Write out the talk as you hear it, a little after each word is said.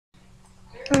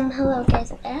Hello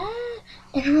guys,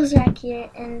 Animals Rack here,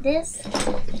 and this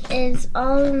is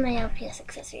all of my LPS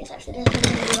accessories. After this, I'm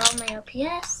going to do all my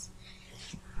LPS,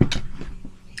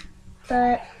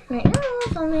 but right now,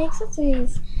 it's all my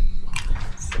accessories.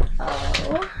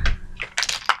 So,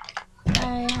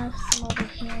 I have some over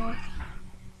here,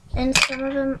 and some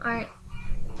of them aren't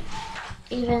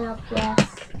even LPS,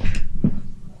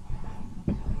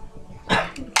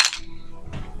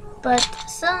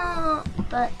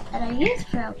 but that I use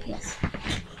for LPS.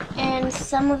 And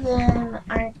some of them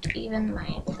aren't even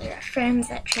mine. They're friends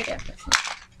that trade up with me.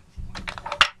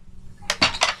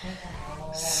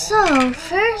 So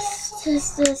first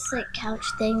is this couch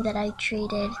thing that I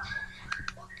traded,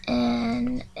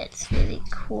 and it's really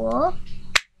cool.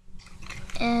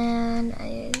 And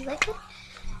I like it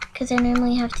because I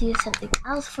normally have to use something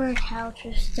else for a couch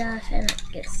or stuff, and it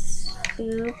gets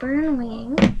super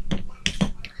annoying.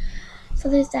 So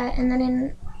there's that, and then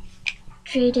I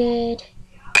traded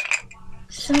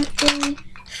something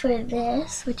for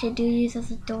this, which I do use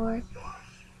as a door,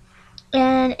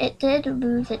 and it did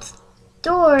lose its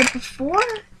door before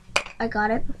I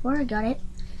got it.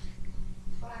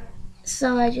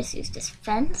 So I just used this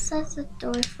fence as a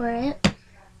door for it,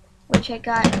 which I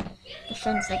got the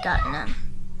fence I got in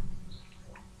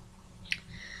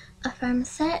a farm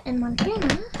set in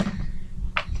Montana.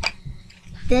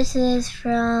 This is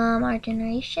from our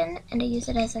generation, and I use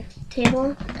it as a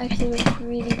table. It actually works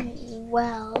really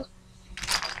well.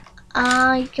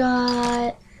 I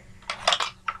got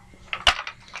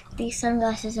these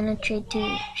sunglasses in a trade to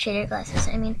shader glasses,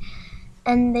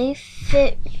 and they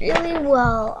fit really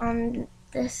well on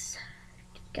this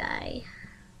guy.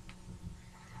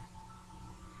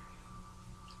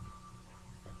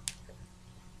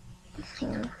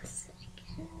 Hang on a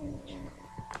second.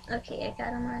 Okay, I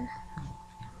got them on.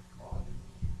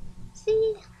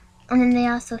 See? And then they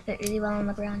also fit really well on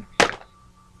the ground,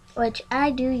 which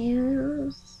I do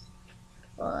use.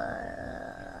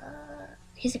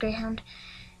 He's a greyhound.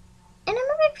 And I'm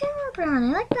a big fan of Brown.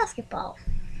 I like basketball.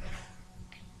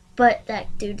 But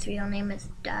that dude's real name is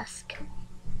Dusk.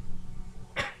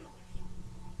 I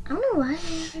don't know why I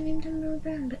never named him Billy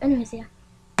Brown. But anyways, yeah.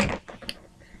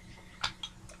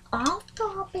 Off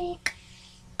topic.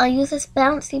 I'll use this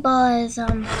bouncy ball as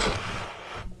a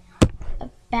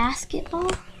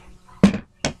basketball.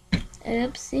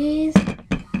 Oopsies.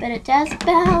 But it does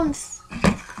bounce.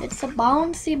 It's a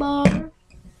bouncy ball.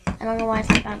 I don't know why it's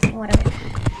not bouncing, whatever.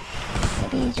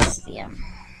 Maybe just the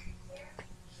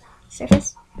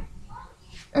surface.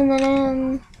 And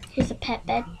then here's a pet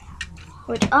bed,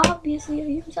 which obviously I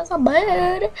use as a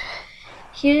bed.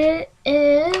 Here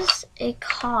is a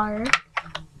car,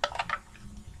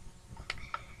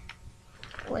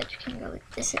 which can go with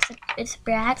this. It's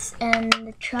Bratz, and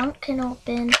the trunk can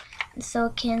open, and so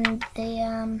can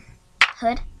the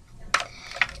hood.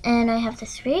 And I have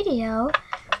this radio,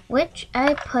 which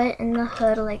I put in the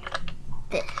hood like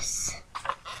this.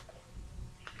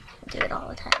 I do it all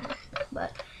the time,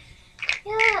 but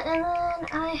yeah. And then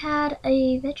I had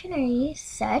a veterinary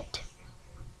set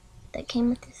that came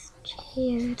with this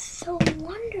chair. It's so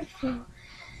wonderful.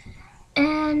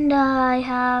 And I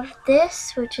have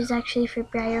this, which is actually for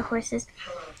Breyer horses,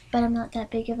 but I'm not that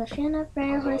big of a fan of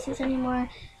Breyer horses anymore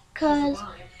because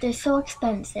they're so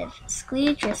expensive.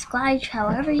 Skleech or Skleich,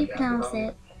 however you pronounce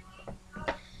it.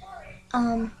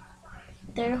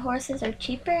 Their horses are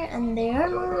cheaper and they are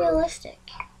more realistic.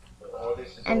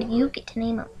 And you get to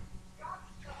name them.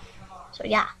 So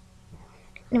yeah.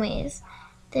 Anyways,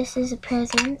 this is a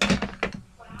present.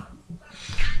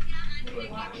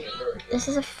 This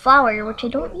is a flower, which I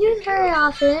don't use very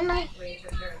often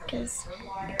because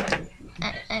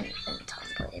I'm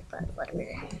tough, but whatever.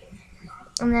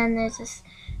 And then there's this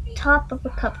top of a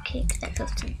cupcake that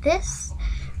goes to this,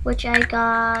 which I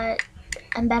got.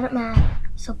 I'm bad at math,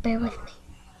 so bear with me.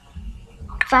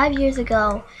 5 years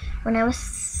ago, when I was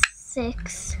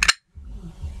 6.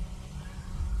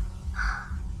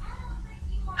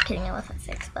 Kidding, I wasn't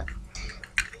 6, but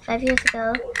 5 years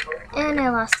ago, and I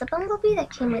lost the bumblebee that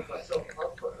came with it.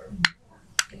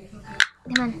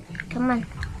 Come on, come on.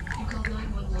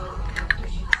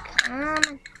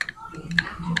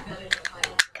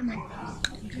 Come on.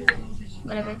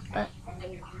 Whatever, but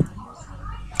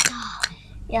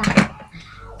yeah.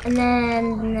 And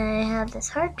then I have this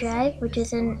hard drive, which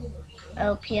is an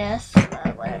LPS,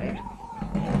 whatever.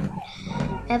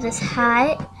 I have this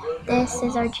hat. This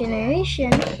is our generation,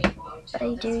 but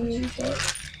I do use it.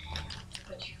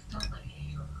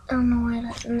 I don't know why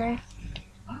that's in there,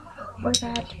 or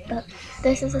that, but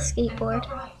this is a skateboard.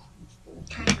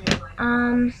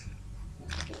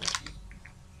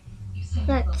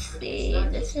 Let's see,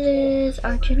 this is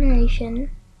our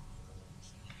generation.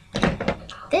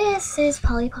 This is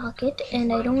Polly Pocket,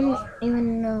 and I don't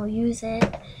even use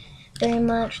it very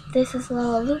much. This is a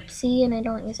little loopsy, and I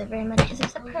don't use it very much because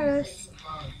it's a purse.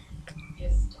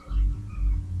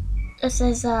 This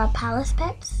is Palace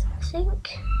Pets, I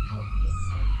think.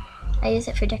 I use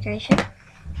it for decoration.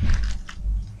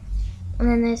 And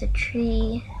then there's a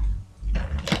tree.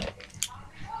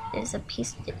 There's a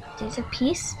piece.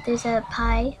 There's a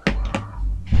pie.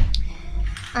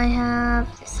 I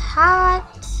have this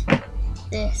hat.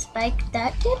 This bike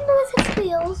that didn't lose its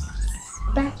wheels.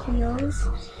 Back wheels.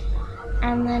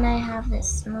 And then I have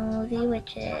this smoothie,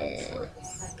 which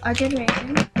is our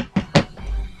generation.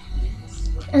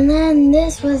 And then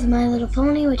this was My Little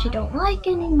Pony, which I don't like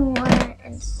anymore.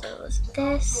 And so is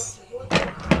this.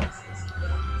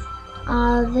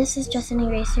 This is just an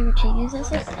eraser, which I use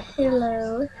as a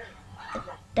pillow. The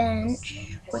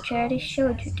bench, which I already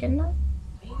showed you, didn't I?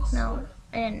 No,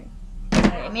 I didn't.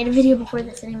 I made a video before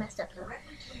this and I messed up.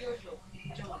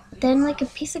 Then like a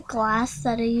piece of glass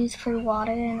that I use for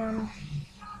water, and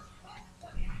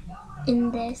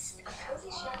in this.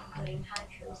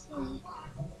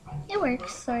 It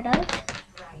works, sort of.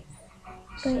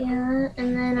 But yeah,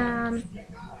 and then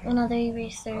another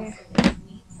eraser.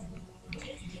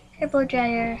 Hairboard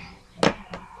dryer.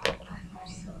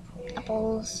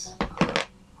 Apples.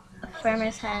 A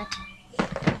farmer's hat.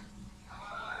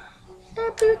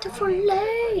 A beautiful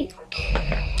lake.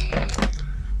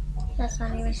 That's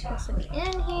not even supposed to be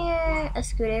in here. A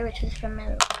scooter, which is from My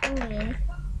Little Pony.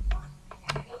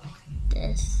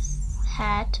 This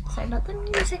hat. Sorry about the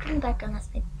music in the background. That's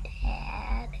my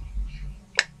dad.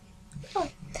 Oh,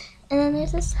 and then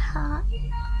there's this hat.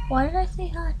 Why did I say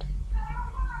hat?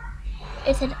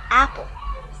 It's an apple.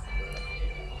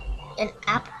 An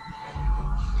apple.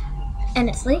 And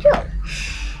it's Lego.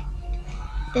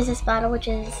 There's this bottle, which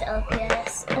is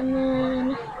LPS. And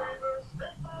then,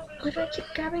 why do I keep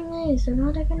grabbing these? They're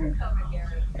not even,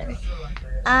 whatever.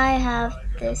 I have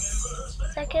this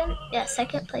second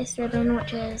place ribbon,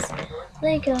 which is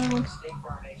Lego.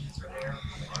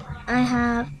 I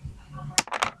have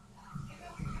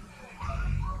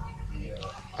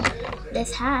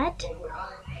this hat.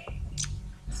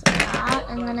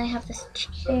 And then I have this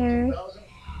chair.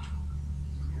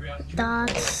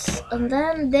 Dots. And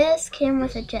then this came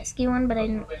with a jet ski one, but I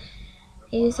didn't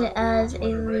use it as a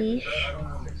leash.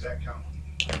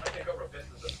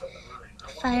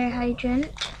 Fire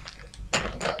hydrant.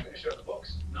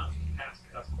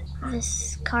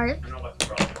 This cart.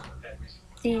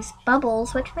 These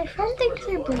bubbles, which my friend thinks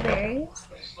are blueberries.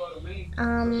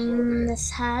 This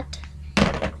hat.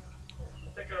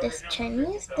 This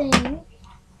Chinese thing.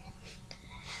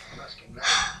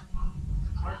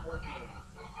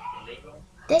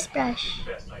 This brush,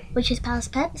 which is Palace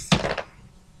Pets.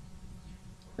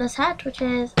 This hat, which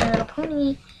is a little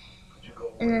pony.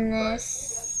 And then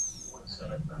this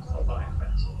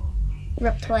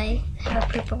rub toy, I have a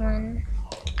purple one.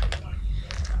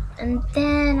 And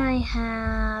then I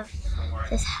have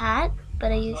this hat,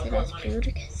 but I use it as food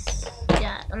because,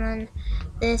 yeah. And then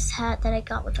this hat that I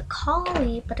got with a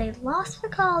collie, but I lost the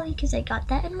collie because I got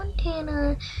that in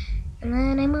Montana. And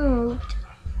then I moved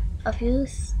a few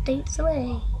states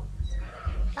away.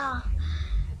 Ah.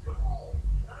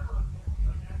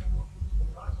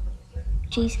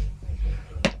 Cheese.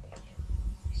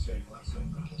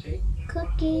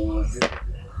 Cookies.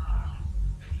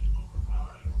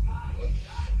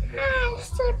 Ah,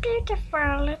 it's so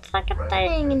beautiful. It's like a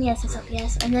thing. And yes, it's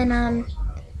LPS. And then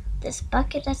this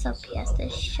bucket, that's LPS.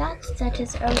 This shots, that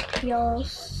is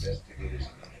LPS. Man,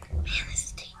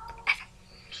 this thing.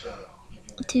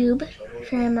 Tube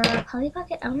from Polly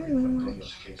Pocket. I don't know.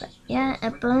 But yeah,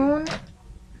 a bone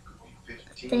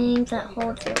thing that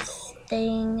holds this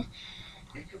thing.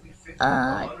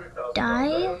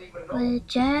 Die with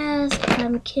Jazz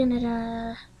from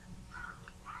Canada.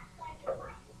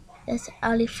 It's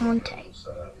Elephante.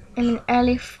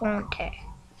 Elephante.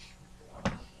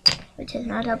 Which is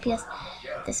not LPS.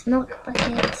 This milk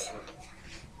bucket.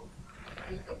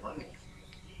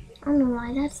 I don't know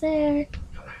why that's there.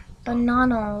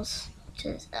 Bananas, which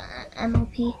is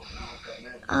MLP.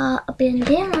 A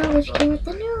bandana, which came with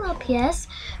the new LPS,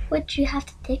 which you have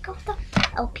to take off the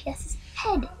LPS's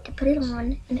head to put it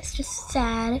on, and it's just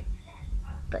sad.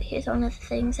 But here's one of the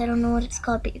things, I don't know what it's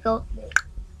called, but you go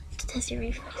to test your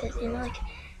reflexes, like,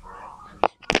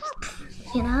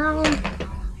 and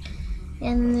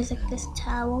then there's like this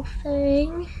towel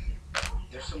thing,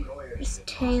 this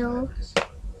tail,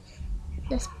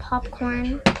 this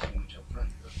popcorn,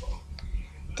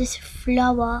 this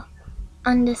flower,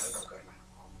 and this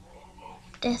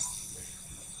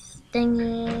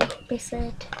thingy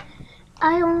bracelet.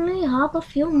 I only have a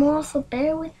few more, so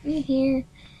bear with me here.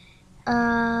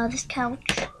 This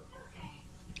couch.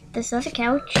 This other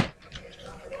couch.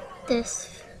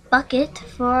 This bucket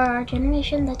for our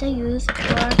generation that I use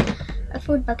for a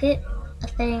food bucket, a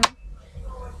thing,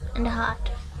 and a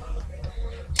hat.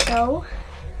 So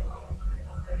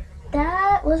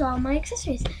that was all my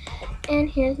accessories. And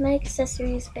here's my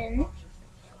accessories bin,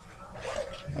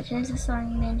 which is a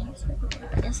sewing bin. Here's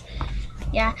what it is.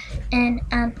 Yeah, and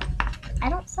I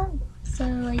don't sew, so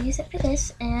I use it for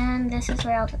this, and this is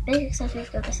where all the big accessories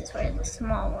go. This is where the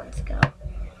small ones go.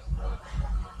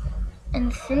 And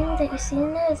the thing that you see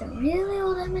in there is a really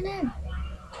old M&M.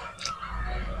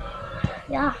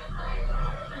 Yeah.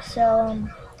 So,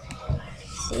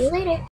 see you later.